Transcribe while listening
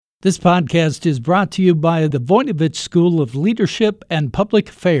This podcast is brought to you by the Voinovich School of Leadership and Public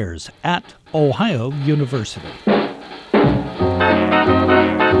Affairs at Ohio University.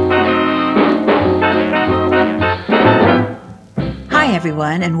 Hi,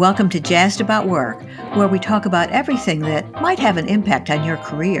 everyone, and welcome to Jazzed About Work, where we talk about everything that might have an impact on your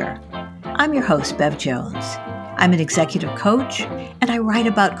career. I'm your host, Bev Jones. I'm an executive coach, and I write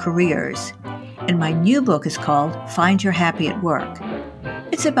about careers. And my new book is called Find Your Happy at Work.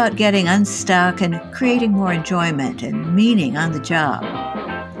 It's about getting unstuck and creating more enjoyment and meaning on the job.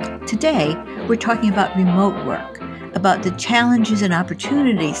 Today, we're talking about remote work, about the challenges and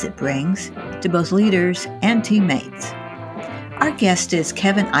opportunities it brings to both leaders and teammates. Our guest is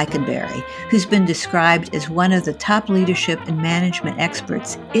Kevin Eikenberry, who's been described as one of the top leadership and management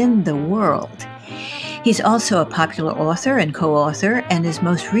experts in the world. He's also a popular author and co-author, and his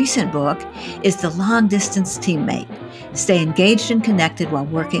most recent book is The Long Distance Teammate: Stay Engaged and Connected While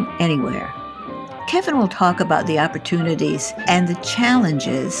Working Anywhere. Kevin will talk about the opportunities and the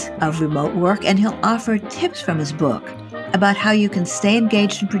challenges of remote work, and he'll offer tips from his book about how you can stay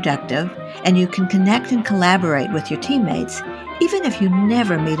engaged and productive, and you can connect and collaborate with your teammates, even if you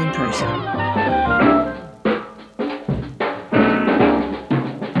never meet in person.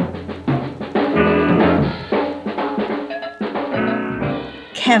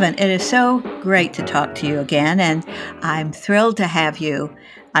 Kevin, it is so great to talk to you again, and I'm thrilled to have you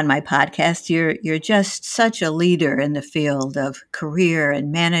on my podcast. You're just such a leader in the field of career and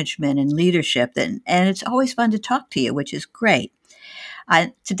management and leadership, and it's always fun to talk to you, which is great.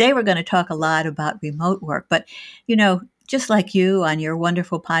 Today we're going to talk a lot about remote work, but just like you on your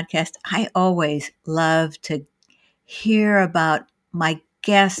wonderful podcast, I always love to hear about my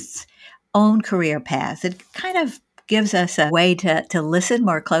guests' own career paths. It kind of gives us a way to listen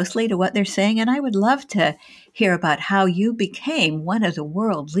more closely to what they're saying. And I would love to hear about how you became one of the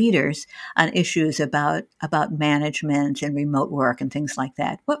world leaders on issues about management and remote work and things like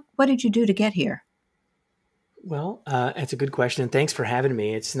that. What did you do to get here? Well, that's a good question. And thanks for having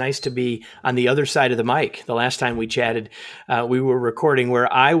me. It's nice to be on the other side of the mic. The last time we chatted, we were recording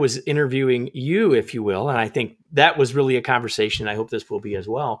where I was interviewing you, if you will. And I think that was really a conversation. I hope this will be as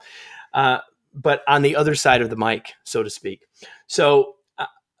well. But on the other side of the mic, so to speak. So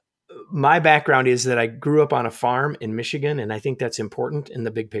my background is that I grew up on a farm in Michigan, and I think that's important in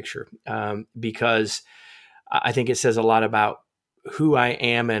the big picture because I think it says a lot about who I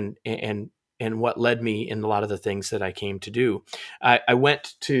am and what led me in a lot of the things that I came to do. I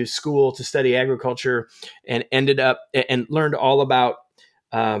went to school to study agriculture and ended up and learned all about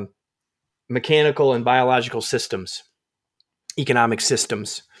mechanical and biological systems, economic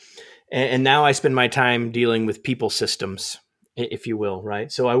systems. And now I spend my time dealing with people systems, if you will, right?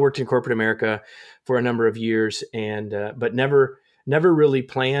 So I worked in corporate America for a number of years, and but never really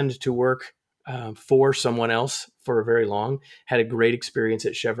planned to work for someone else for very long. Had a great experience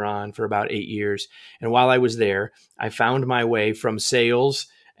at Chevron for about 8 years. And while I was there, I found my way from sales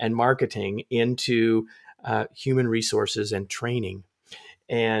and marketing into human resources and training.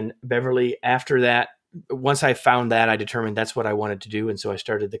 And Beverly, after that, once I found that, I determined that's what I wanted to do. And so I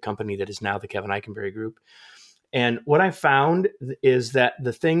started the company that is now the Kevin Eikenberry Group. And what I found is that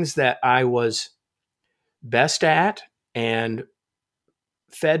the things that I was best at and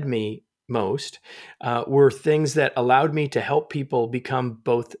fed me most were things that allowed me to help people become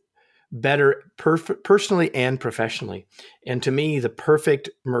both better personally and professionally. And to me, the perfect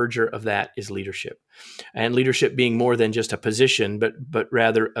merger of that is leadership, and leadership being more than just a position, but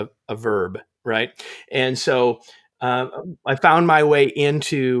rather a verb, right? And so I found my way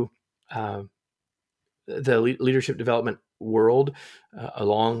into the leadership development world a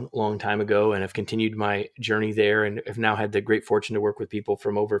long time ago, and have continued my journey there, and have now had the great fortune to work with people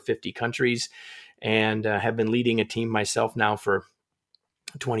from over 50 countries, and have been leading a team myself now for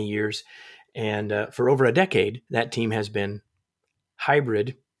 20 years. And for over a decade, that team has been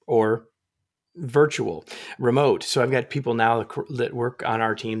hybrid or virtual, remote. So I've got people now that work on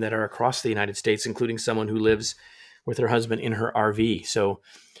our team that are across the United States, including someone who lives with her husband in her RV. So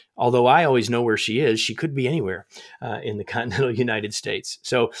although I always know where she is, she could be anywhere in the continental United States.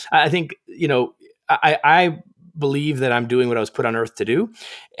 So I think, I believe that I'm doing what I was put on earth to do,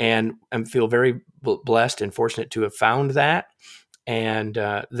 and I feel very blessed and fortunate to have found that. And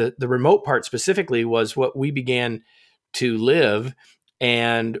the remote part specifically was what we began to live,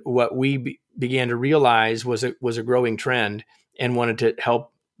 and what we began to realize was a growing trend, and wanted to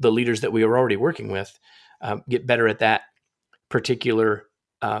help the leaders that we were already working with get better at that particular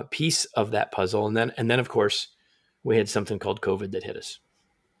piece of that puzzle. And then of course, we had something called COVID that hit us.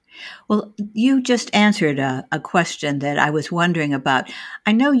 Well, you just answered a question that I was wondering about.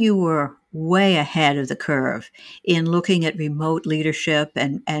 I know you were way ahead of the curve in looking at remote leadership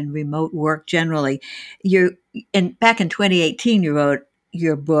and remote work generally. Back in 2018, you wrote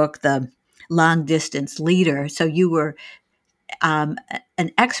your book, The Long Distance Leader. So you were an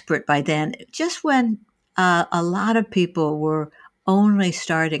expert by then, just when a lot of people were only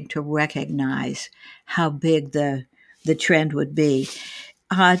starting to recognize how big the trend would be.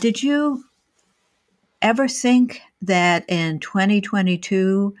 Did you ever think that in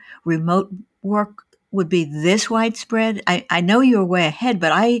 2022 remote work would be this widespread? I know you were way ahead,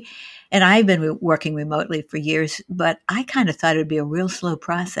 but I've been working remotely for years, but I kind of thought it would be a real slow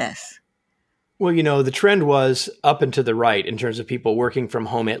process. Well, the trend was up and to the right in terms of people working from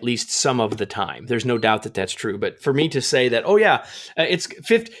home at least some of the time. There's no doubt that that's true. But for me to say that, it's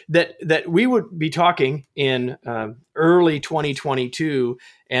 50, that we would be talking in early 2022,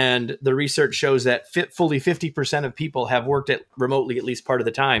 and the research shows that fully 50% of people have worked remotely at least part of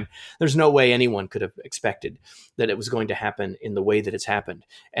the time. There's no way anyone could have expected that it was going to happen in the way that it's happened.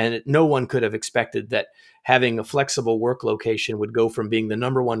 And no one could have expected that having a flexible work location would go from being the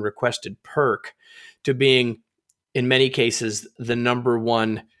number one requested perk to being, in many cases, the number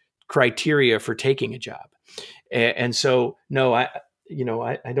one criteria for taking a job. And so, no, I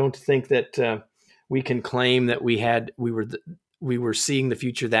don't think that we can claim that we were seeing the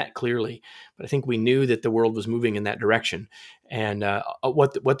future that clearly, but I think we knew that the world was moving in that direction. And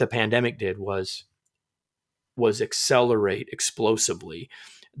what the pandemic did was accelerate explosively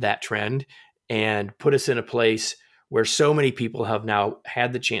that trend and put us in a place where so many people have now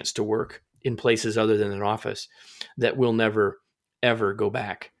had the chance to work in places other than an office that we'll never, ever go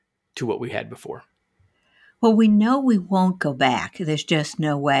back to what we had before. Well, we know we won't go back. There's just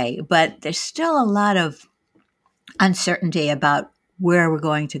no way. But there's still a lot of uncertainty about where we're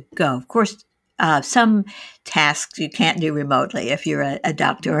going to go. Of course, some tasks you can't do remotely if you're a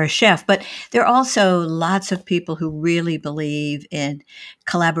doctor or a chef, but there are also lots of people who really believe in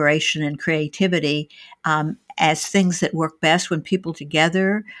collaboration and creativity as things that work best when people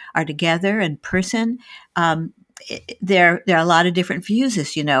are together in person. There are a lot of different views,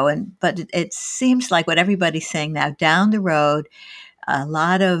 as you know, but it seems like what everybody's saying now, down the road, a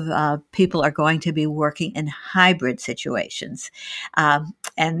lot of people are going to be working in hybrid situations,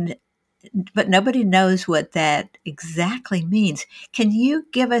 but nobody knows what that exactly means. Can you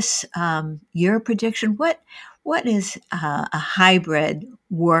give us your prediction? What is a hybrid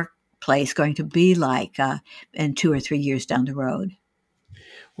workplace going to be like in 2 or 3 years down the road?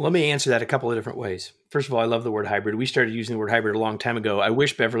 Well, let me answer that a couple of different ways. First of all, I love the word hybrid. We started using the word hybrid a long time ago. I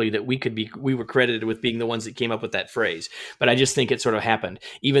wish, Beverly, that we were credited with being the ones that came up with that phrase. But I just think it sort of happened,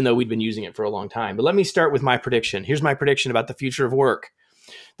 even though we'd been using it for a long time. But let me start with my prediction. Here's my prediction about the future of work.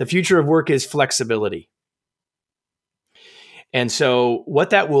 The future of work is flexibility. And so what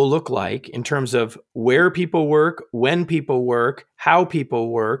that will look like in terms of where people work, when people work, how people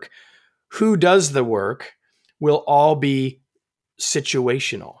work, who does the work, will all be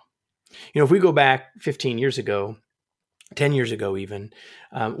situational. If we go back 15 years ago, 10 years ago even,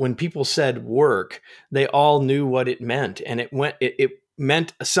 when people said work, they all knew what it meant. And it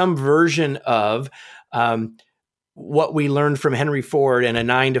meant some version of what we learned from Henry Ford in a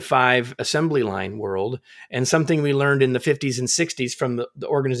 9-to-5 assembly line world, and something we learned in the 50s and 60s from the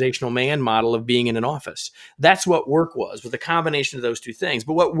organizational man model of being in an office. That's what work was, with a combination of those two things.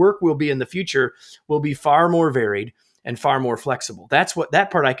 But what work will be in the future will be far more varied and far more flexible. That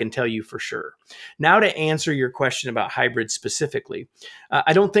part I can tell you for sure. Now, to answer your question about hybrid specifically,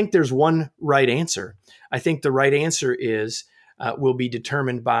 I don't think there's one right answer. I think the right answer will be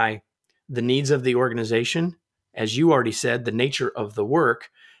determined by the needs of the organization, as you already said, the nature of the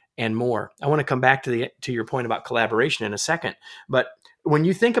work, and more. I want to come back to your point about collaboration in a second. But when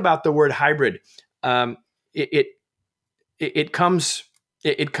you think about the word hybrid, it comes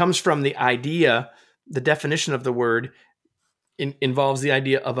from the idea. The definition of the word involves the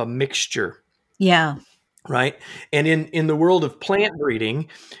idea of a mixture. Yeah. Right. And in the world of plant breeding,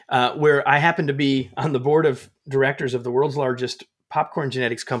 where I happen to be on the board of directors of the world's largest popcorn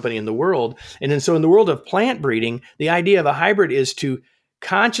genetics company in the world. And so in the world of plant breeding, the idea of a hybrid is to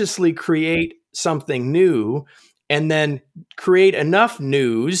consciously create something new and then create enough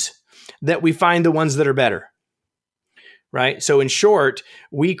news that we find the ones that are better. Right. So in short,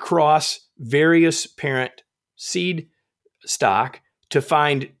 we cross various parent seed stock to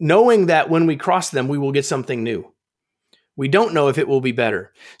find, knowing that when we cross them, we will get something new. We don't know if it will be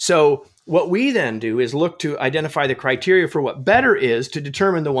better. So what we then do is look to identify the criteria for what better is to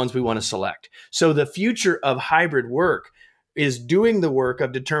determine the ones we want to select. So the future of hybrid work is doing the work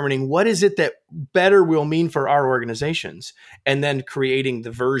of determining what is it that better will mean for our organizations, and then creating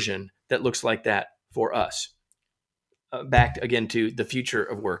the version that looks like that for us. Back again to the future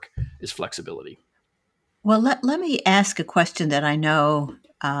of work is flexibility. Well, let me ask a question that I know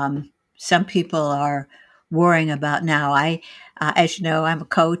some people are worrying about now. As you know, I'm a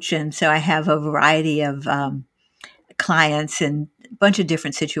coach, and so I have a variety of clients in a bunch of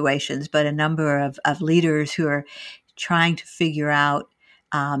different situations, but a number of leaders who are trying to figure out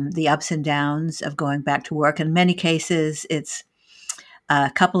the ups and downs of going back to work. In many cases, it's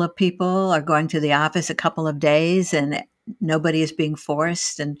a couple of people are going to the office a couple of days and nobody is being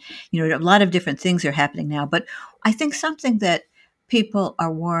forced. And, a lot of different things are happening now. But I think something that people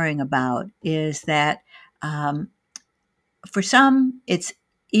are worrying about is that for some, it's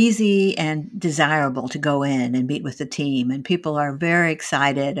easy and desirable to go in and meet with the team. And people are very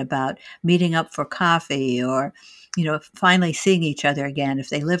excited about meeting up for coffee or, finally seeing each other again if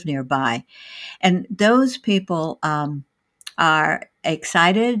they live nearby. And those people are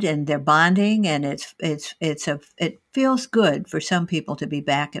excited and they're bonding, and it feels good for some people to be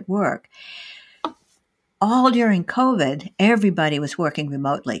back at work. All during COVID, everybody was working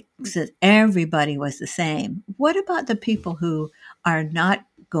remotely. So everybody was the same. What about the people who are not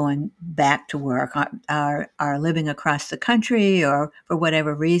going back to work, are living across the country, or for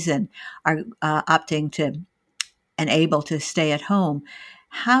whatever reason are opting to and able to stay at home?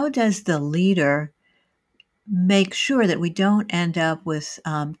 How does the leader make sure that we don't end up with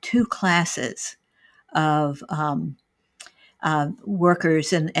two classes of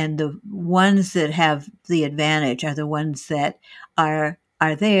workers, and the ones that have the advantage are the ones that are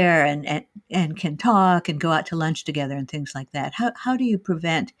there and can talk and go out to lunch together and things like that? How do you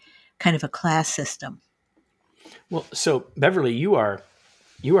prevent kind of a class system? Well, so Beverly, you are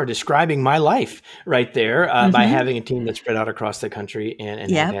describing my life right there by having a team that's spread out across the country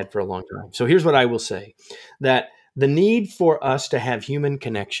and have had for a long time. So here's what I will say, that the need for us to have human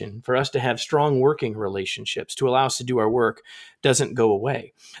connection, for us to have strong working relationships, to allow us to do our work doesn't go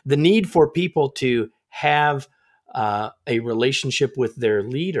away. The need for people to have a relationship with their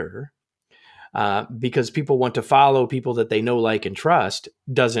leader because people want to follow people that they know, like, and trust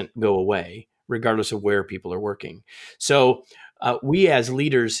doesn't go away, regardless of where people are working. So we as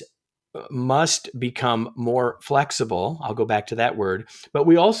leaders must become more flexible. I'll go back to that word, but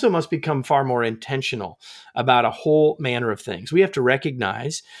we also must become far more intentional about a whole manner of things. We have to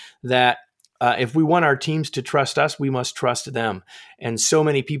recognize that if we want our teams to trust us, we must trust them. And so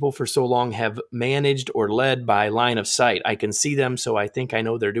many people for so long have managed or led by line of sight. I can see them, so I think I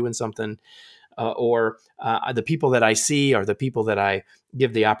know they're doing something. Or the people that I see are the people that I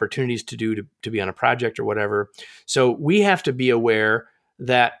give the opportunities to be on a project or whatever. So we have to be aware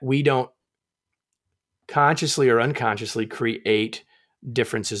that we don't consciously or unconsciously create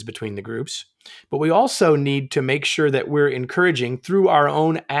differences between the groups. But we also need to make sure that we're encouraging through our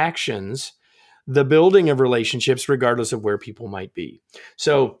own actions the building of relationships regardless of where people might be.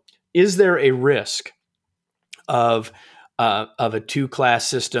 So is there a risk of a two-class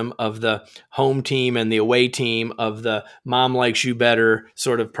system, of the home team and the away team, of the mom likes you better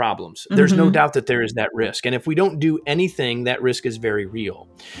sort of problems? There's no doubt that there is that risk. And if we don't do anything, that risk is very real.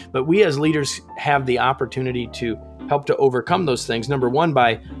 But we as leaders have the opportunity to help to overcome those things. Number one,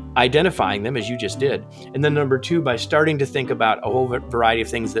 by identifying them, as you just did. And then number two, by starting to think about a whole variety of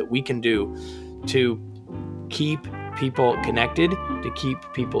things that we can do to keep people connected, to keep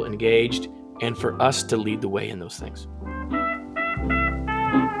people engaged, and for us to lead the way in those things.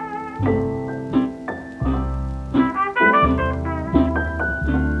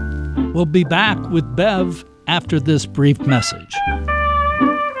 We'll be back with Bev after this brief message.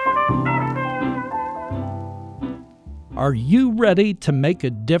 Are you ready to make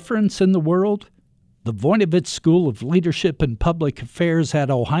a difference in the world? The Voinovich School of Leadership and Public Affairs at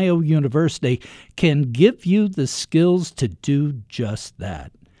Ohio University can give you the skills to do just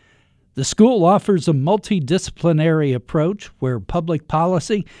that. The school offers a multidisciplinary approach where public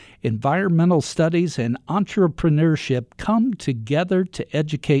policy, environmental studies, and entrepreneurship come together to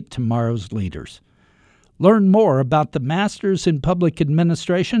educate tomorrow's leaders. Learn more about the Masters in Public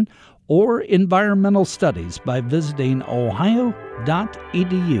Administration or Environmental Studies by visiting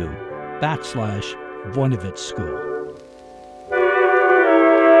ohio.edu/Voinovich School.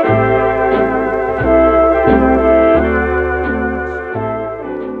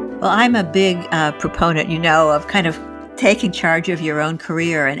 Well, I'm a big proponent, of kind of taking charge of your own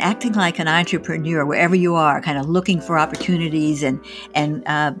career and acting like an entrepreneur wherever you are, kind of looking for opportunities and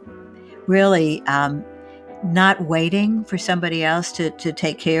really not waiting for somebody else to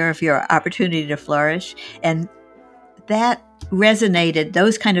take care of your opportunity to flourish. And that resonated.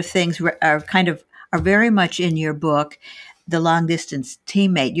 Those kind of things are very much in your book, The Long Distance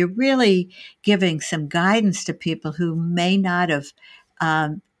Teammate. You're really giving some guidance to people who may not have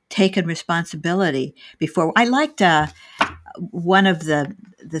taken responsibility before. I liked one of the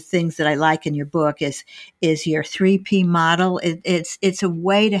things that I like in your book is your 3P model. It's a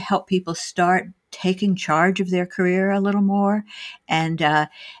way to help people start taking charge of their career a little more. And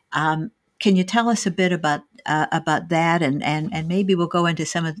can you tell us a bit about that, and maybe we'll go into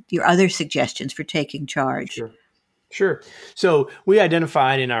some of your other suggestions for taking charge? Sure. So we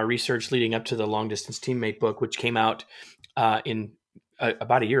identified in our research leading up to the Long Distance Teammate book, which came out in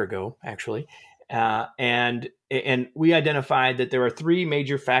about a year ago, actually. And we identified that there are three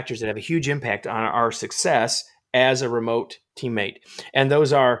major factors that have a huge impact on our success as a remote teammate. And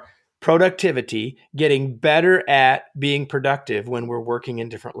those are productivity, getting better at being productive when we're working in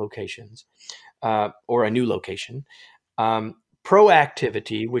different locations or a new location.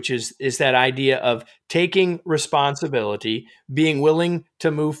 Proactivity, which is that idea of taking responsibility, being willing to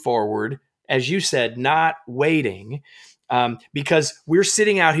move forward, as you said, not waiting. Because we're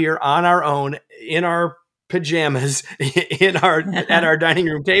sitting out here on our own in our pajamas at our dining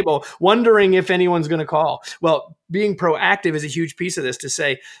room table, wondering if anyone's going to call. Well, being proactive is a huge piece of this, to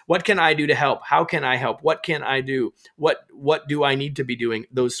say, what can I do to help? How can I help? What can I do? What do I need to be doing?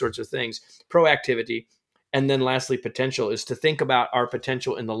 Those sorts of things. Proactivity. And then lastly, potential is to think about our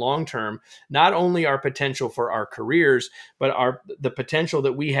potential in the long term, not only our potential for our careers, but the potential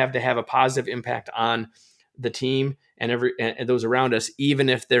that we have to have a positive impact on the team and those around us, even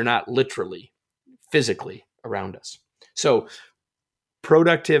if they're not literally, physically around us. So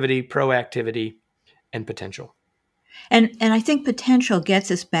productivity, proactivity, and potential. And I think potential gets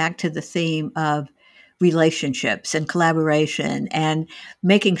us back to the theme of relationships and collaboration, and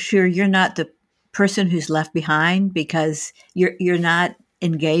making sure you're not the person who's left behind because you're not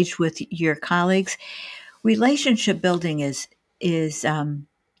engaged with your colleagues. Relationship building is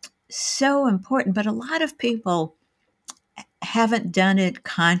so important, but a lot of people haven't done it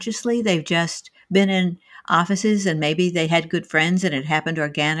consciously. They've just been in offices and maybe they had good friends and it happened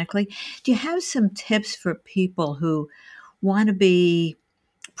organically. Do you have some tips for people who want to be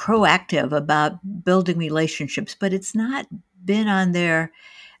proactive about building relationships, but it's not been on their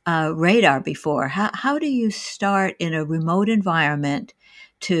radar before? How do you start in a remote environment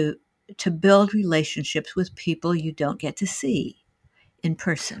to build relationships with people you don't get to see in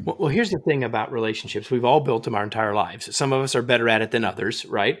person? Well, here's the thing about relationships. We've all built them our entire lives. Some of us are better at it than others,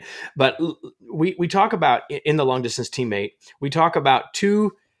 right? But we talk about, in the Long Distance Teammate, we talk about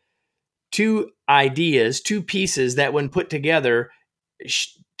two ideas, two pieces that when put together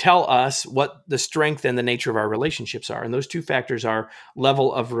tell us what the strength and the nature of our relationships are. And those two factors are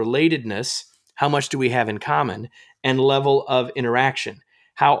level of relatedness, how much do we have in common, and level of interaction.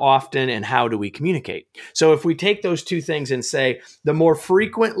 How often and how do we communicate? So if we take those two things and say, the more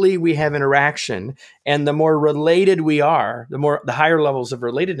frequently we have interaction and the more related we are, the higher levels of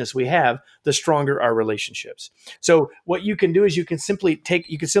relatedness we have, the stronger our relationships. So what you can do is you can simply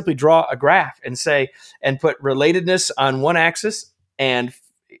draw a graph and put relatedness on one axis and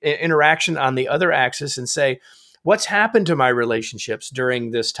interaction on the other axis and say, what's happened to my relationships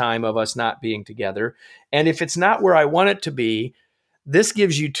during this time of us not being together? And if it's not where I want it to be, this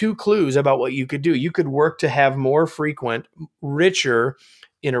gives you two clues about what you could do. You could work to have more frequent, richer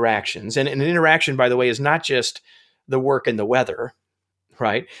interactions. And an interaction, by the way, is not just the work and the weather,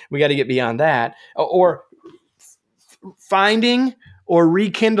 right? We got to get beyond that. Or finding or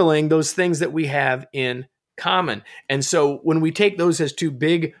rekindling those things that we have in common. And so when we take those as two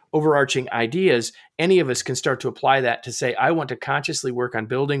big overarching ideas, any of us can start to apply that to say, I want to consciously work on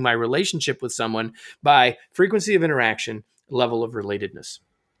building my relationship with someone by frequency of interaction, level of relatedness.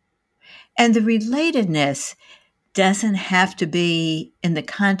 And the relatedness doesn't have to be in the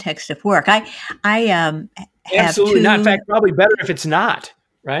context of work. I have absolutely not. In fact, probably better if it's not,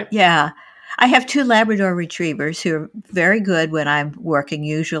 right? Yeah. I have 2 Labrador retrievers who are very good when I'm working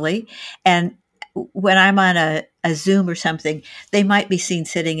usually. And when I'm on a Zoom or something, they might be seen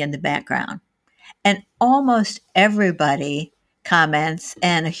sitting in the background. And almost everybody comments,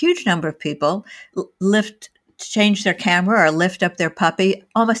 and a huge number of people change their camera or lift up their puppy.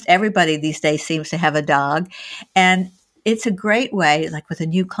 Almost everybody these days seems to have a dog. And it's a great way, like with a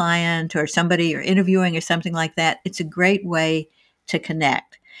new client or somebody you're interviewing or something like that, it's a great way to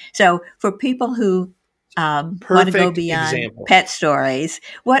connect. So for people who want to go beyond pet stories,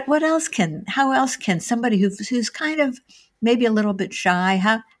 how else can somebody who's kind of maybe a little bit shy,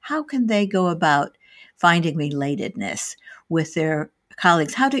 how can they go about finding relatedness with their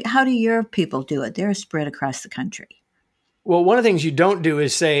colleagues? How do your people do it? They're spread across the country. Well, one of the things you don't do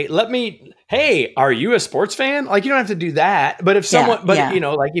is say, hey, are you a sports fan? Like, you don't have to do that. But if someone,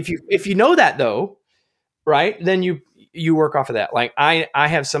 like if you know that though, right, then you work off of that. Like I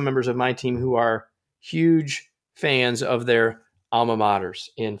have some members of my team who are huge fans of their alma maters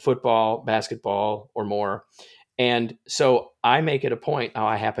in football, basketball, or more. And so I make it a point.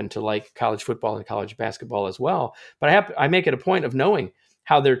 I happen to like college football and college basketball as well. But I make it a point of knowing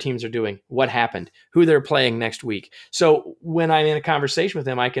how their teams are doing, what happened, who they're playing next week. So when I'm in a conversation with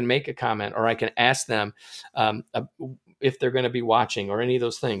them, I can make a comment or I can ask them if they're going to be watching or any of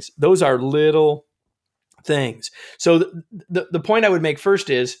those things. Those are little things. So the point I would make first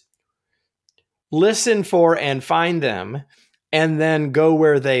is listen for and find them and then go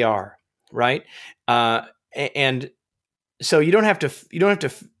where they are, right? And so you don't have to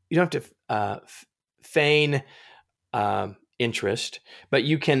feign interest, but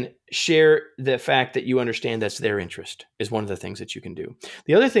you can share the fact that you understand that's their interest is one of the things that you can do.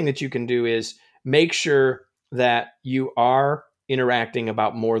 The other thing that you can do is make sure that you are interacting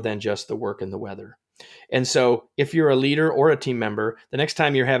about more than just the work and the weather. And so if you're a leader or a team member, the next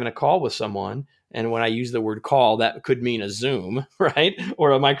time you're having a call with someone, and when I use the word call, that could mean a Zoom, right?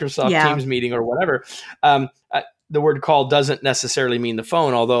 Or a Microsoft Teams meeting or whatever. The word call doesn't necessarily mean the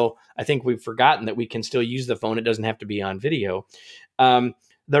phone, although I think we've forgotten that we can still use the phone. It doesn't have to be on video.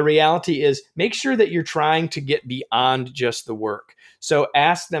 The reality is make sure that you're trying to get beyond just the work. So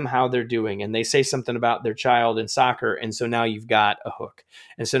ask them how they're doing, and they say something about their child in soccer, and so now you've got a hook.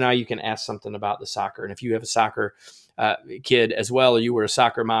 And so now you can ask something about the soccer. And if you have a soccer kid as well, or you were a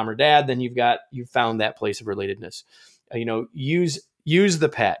soccer mom or dad, then you've found that place of relatedness. Use the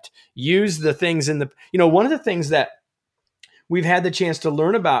pet, use the things in the, one of the things that we've had the chance to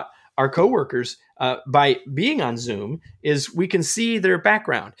learn about our coworkers by being on Zoom is we can see their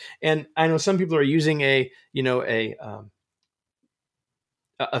background. And I know some people are using a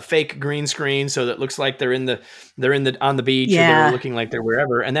fake green screen so that it looks like they're on the beach or they're looking like they're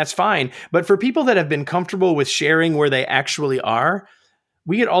wherever, and that's fine. But for people that have been comfortable with sharing where they actually are,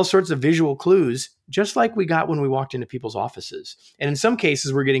 we get all sorts of visual clues, just like we got when we walked into people's offices. And in some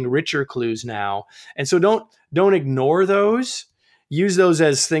cases, we're getting richer clues now. And so don't ignore those. Use those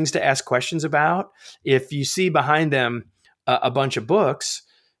as things to ask questions about. If you see behind them a bunch of books,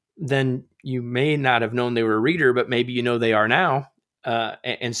 then you may not have known they were a reader, but maybe they are now.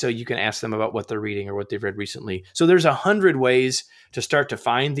 And so you can ask them about what they're reading or what they've read recently. So there's 100 ways to start to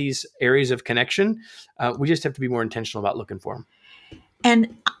find these areas of connection. We just have to be more intentional about looking for them.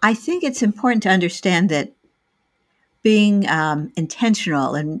 And I think it's important to understand that being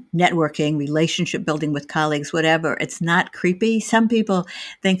intentional in networking, relationship building with colleagues, whatever, it's not creepy. Some people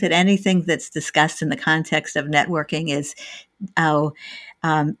think that anything that's discussed in the context of networking is not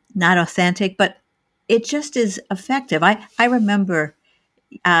authentic, but it just is effective. I remember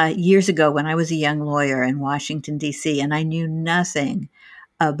years ago when I was a young lawyer in Washington, D.C., and I knew nothing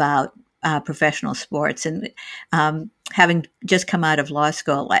about professional sports. And having just come out of law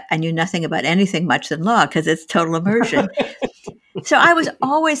school, I knew nothing about anything much than law because it's total immersion. So I was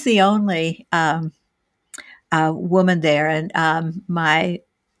always the only woman there. And my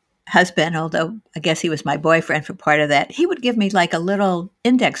husband, although I guess he was my boyfriend for part of that, he would give me like a little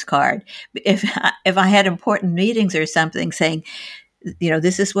index card if I had important meetings or something, saying,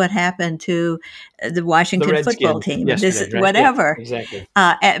 this is what happened to the Washington football team. This is whatever. Yeah,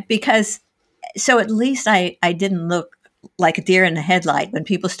 exactly. Because so at least I didn't look like a deer in the headlight when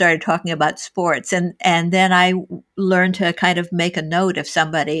people started talking about sports. And then I learned to kind of make a note if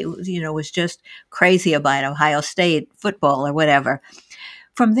somebody, was just crazy about Ohio State football or whatever.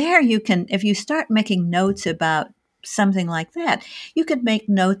 From there, you can, if you start making notes about something like that, you could make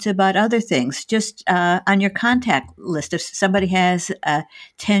notes about other things just on your contact list. If somebody has a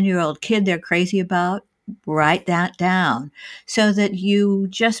 10-year-old kid they're crazy about, write that down so that you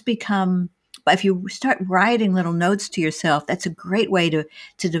just become, if you start writing little notes to yourself, that's a great way to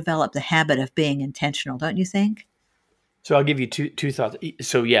develop the habit of being intentional, don't you think? So I'll give you two thoughts.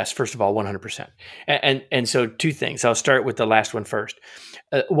 So yes, first of all, 100%. And so two things. I'll start with the last one first.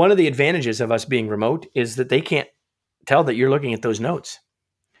 One of the advantages of us being remote is that they can't tell that you're looking at those notes,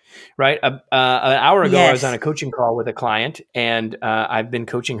 right? An hour ago, I was on a coaching call with a client, and I've been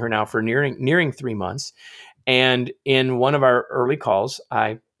coaching her now for nearing 3 months. And in one of our early calls,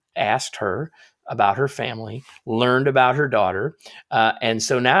 I asked her about her family, learned about her daughter. And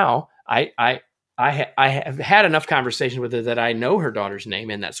so now I have had enough conversation with her that I know her daughter's name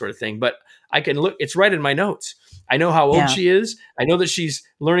and that sort of thing, but I can look, it's right in my notes. I know how old she is. I know that she's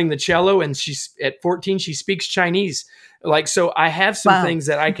learning the cello, and she's at 14, she speaks Chinese. So I have some things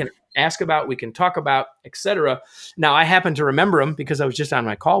that I can ask about, we can talk about, etc. Now, I happen to remember them because I was just on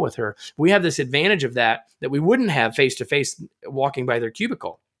my call with her. We have this advantage of that we wouldn't have face-to-face walking by their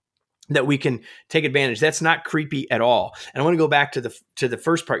cubicle, that we can take advantage. That's not creepy at all. And I want to go back to the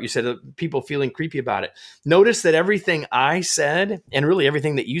first part. You said people feeling creepy about it. Notice that everything I said, and really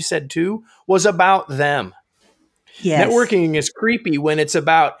everything that you said too, was about them. Yes. Networking is creepy when it's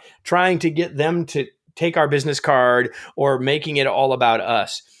about trying to get them to take our business card or making it all about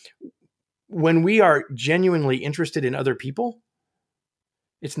us. When we are genuinely interested in other people,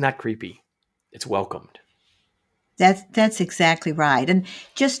 it's not creepy. It's welcomed. That's exactly right. And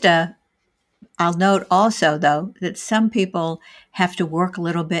just I'll note also, though, that some people have to work a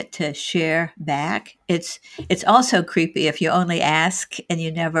little bit to share back. It's also creepy if you only ask and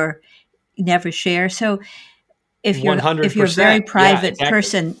you never share. So if you're a very private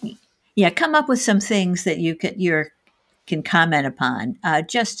person, come up with some things that you can comment upon,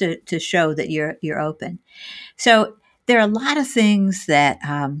 just to show that you're open. So there are a lot of things that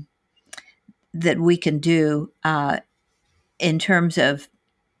that we can do in terms of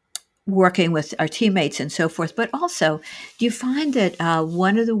working with our teammates and so forth. But also, do you find that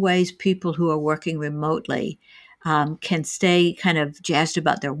one of the ways people who are working remotely can stay kind of jazzed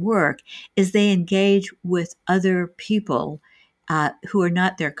about their work is they engage with other people who are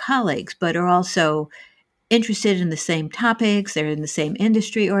not their colleagues, but are also interested in the same topics, they're in the same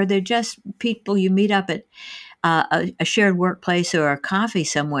industry, or they're just people you meet up at a shared workplace or a coffee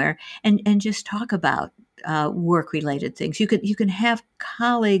somewhere and just talk about work-related things. You can have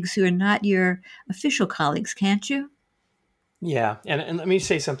colleagues who are not your official colleagues, can't you? Yeah, and let me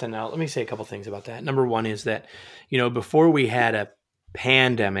say something now. Let me say a couple things about that. Number one is that, before we had a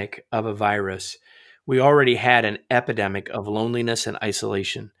pandemic of a virus, we already had an epidemic of loneliness and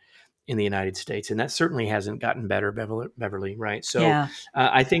isolation in the United States. And that certainly hasn't gotten better, Beverly, right? So yeah.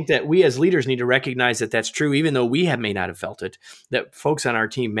 I think that we as leaders need to recognize that that's true, even though we may not have felt it, that folks on our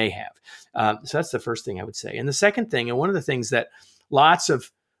team may have. So that's the first thing I would say. And the second thing, and one of the things that lots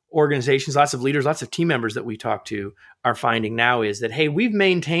of organizations, lots of leaders, lots of team members that we talk to are finding now is that, hey, we've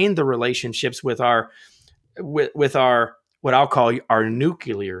maintained the relationships with our what I'll call our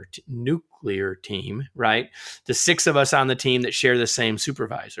nuclear team, right? The 6 of us on the team that share the same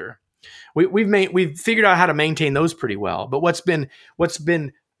supervisor. We've figured out how to maintain those pretty well. But what's been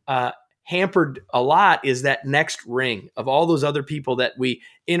hampered a lot is that next ring of all those other people that we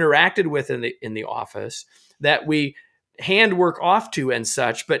interacted with in the office, that we hand work off to and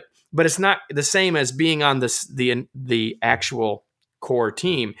such. But it's not the same as being on the actual core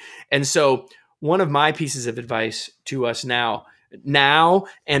team. And so one of my pieces of advice to us now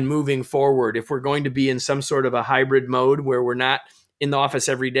and moving forward, if we're going to be in some sort of a hybrid mode where we're not in the office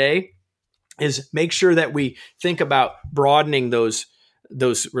every day, is make sure that we think about broadening those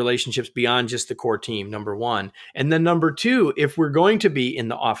relationships beyond just the core team, number one. And then number two, if we're going to be in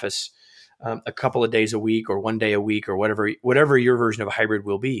the office a couple of days a week or one day a week or whatever your version of a hybrid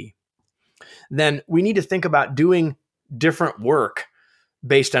will be, then we need to think about doing different work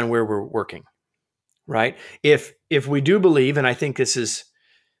based on where we're working, right? If we do believe, and I think this is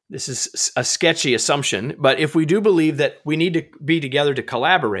a sketchy assumption, but if we do believe that we need to be together to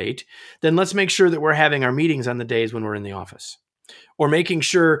collaborate, then let's make sure that we're having our meetings on the days when we're in the office, or making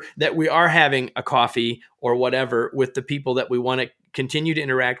sure that we are having a coffee or whatever with the people that we want to continue to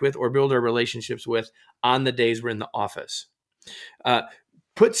interact with or build our relationships with on the days we're in the office.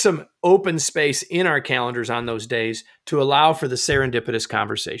 Put some open space in our calendars on those days to allow for the serendipitous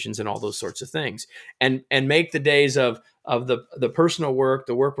conversations and all those sorts of things, and make the days of the personal work,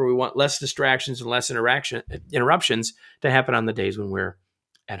 the work where we want less distractions and less interruptions to happen on the days when we're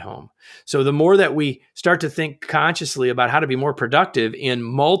at home. So the more that we start to think consciously about how to be more productive in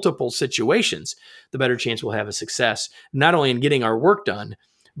multiple situations, the better chance we'll have of success, not only in getting our work done,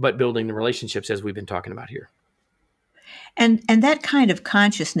 but building the relationships as we've been talking about here. And that kind of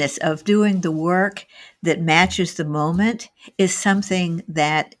consciousness of doing the work that matches the moment is something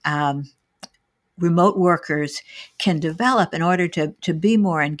that remote workers can develop in order to be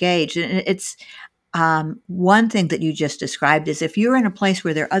more engaged. And it's one thing that you just described is if you're in a place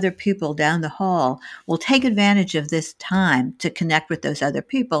where there are other people down the hall, well, take advantage of this time to connect with those other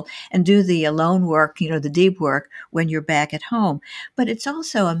people and do the alone work, the deep work when you're back at home. But it's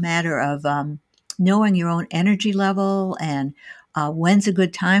also a matter of knowing your own energy level and when's a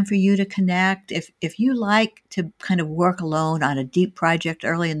good time for you to connect. If you like to kind of work alone on a deep project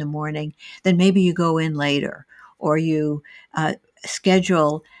early in the morning, then maybe you go in later, or you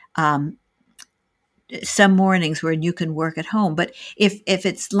schedule some mornings where you can work at home. But if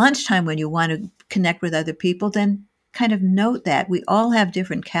it's lunchtime when you want to connect with other people, then kind of note that we all have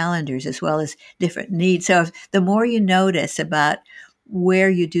different calendars as well as different needs. So the more you notice about where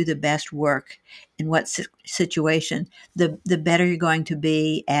you do the best work in what situation, the better you're going to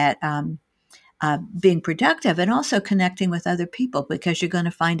be at being productive and also connecting with other people, because you're going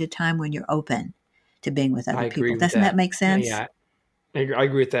to find a time when you're open to being with other people. Doesn't that make sense? Yeah, I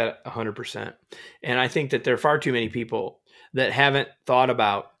agree with that 100%. And I think that there are far too many people that haven't thought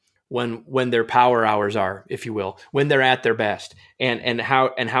about when their power hours are, if you will, when they're at their best, and how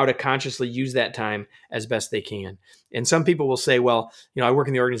to consciously use that time as best they can. And some people will say, well, I work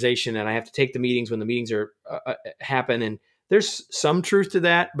in the organization and I have to take the meetings when the meetings are happen. And there's some truth to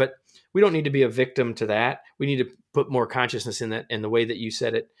that, but we don't need to be a victim to that. We need to put more consciousness in that. And the way that you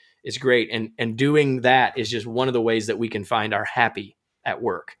said it is great. And doing that is just one of the ways that we can find our happy at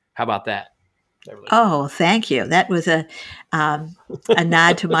work. How about that? Oh, thank you. That was a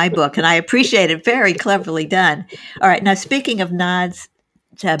nod to my book, and I appreciate it. Very cleverly done. All right. Now, speaking of nods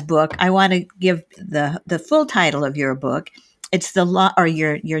to book, I want to give the full title of your book. It's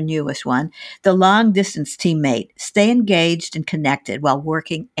your newest one, The Long Distance Teammate: Stay Engaged and Connected While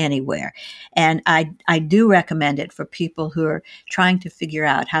Working Anywhere. And I do recommend it for people who are trying to figure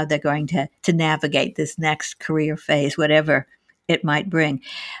out how they're going to navigate this next career phase, whatever it might bring.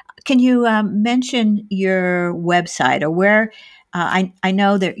 Can you mention your website, or where? I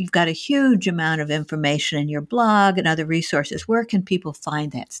know that you've got a huge amount of information in your blog and other resources. Where can people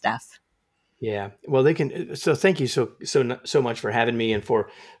find that stuff? Yeah, well, they can. So thank you so much for having me and for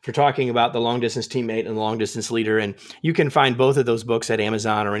talking about The Long Distance Teammate and The Long Distance Leader. And you can find both of those books at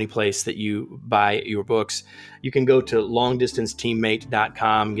Amazon or any place that you buy your books. You can go to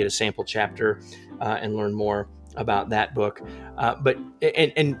longdistanceteammate.com, get a sample chapter, and learn more about that book. But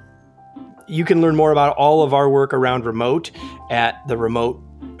you can learn more about all of our work around remote at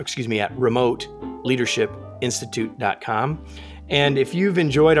remote-leadershipinstitute.com. And if you've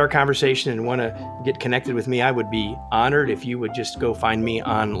enjoyed our conversation and want to get connected with me, I would be honored if you would just go find me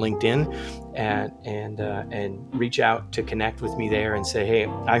on LinkedIn and reach out to connect with me there and say, hey,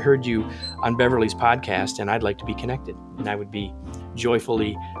 I heard you on Beverly's podcast and I'd like to be connected. And I would be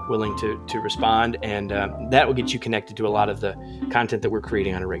joyfully willing to respond. And that will get you connected to a lot of the content that we're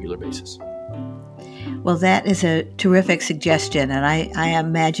creating on a regular basis. Well, that is a terrific suggestion. And I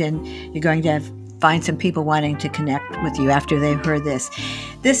imagine you're going to find some people wanting to connect with you after they've heard this.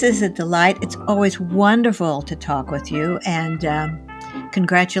 This is a delight. It's always wonderful to talk with you. And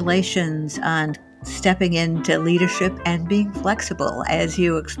congratulations on stepping into leadership and being flexible as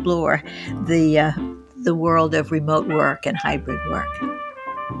you explore the world of remote work and hybrid work.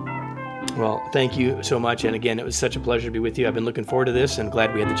 Well, thank you so much. And again, it was such a pleasure to be with you. I've been looking forward to this and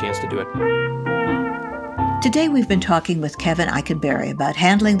glad we had the chance to do it. Today we've been talking with Kevin Eikenberry about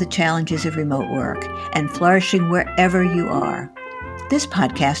handling the challenges of remote work and flourishing wherever you are. This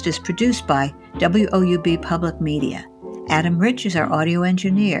podcast is produced by WOUB Public Media. Adam Rich is our audio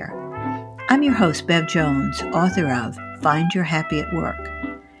engineer. I'm your host, Bev Jones, author of Find Your Happy at Work.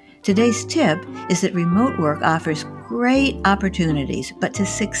 Today's tip is that remote work offers great opportunities, but to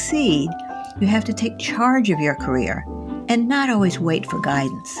succeed, you have to take charge of your career and not always wait for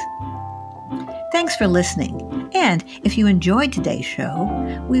guidance. Thanks for listening. And if you enjoyed today's show,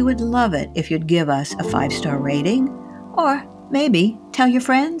 we would love it if you'd give us a 5-star rating, or maybe tell your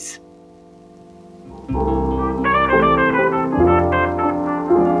friends.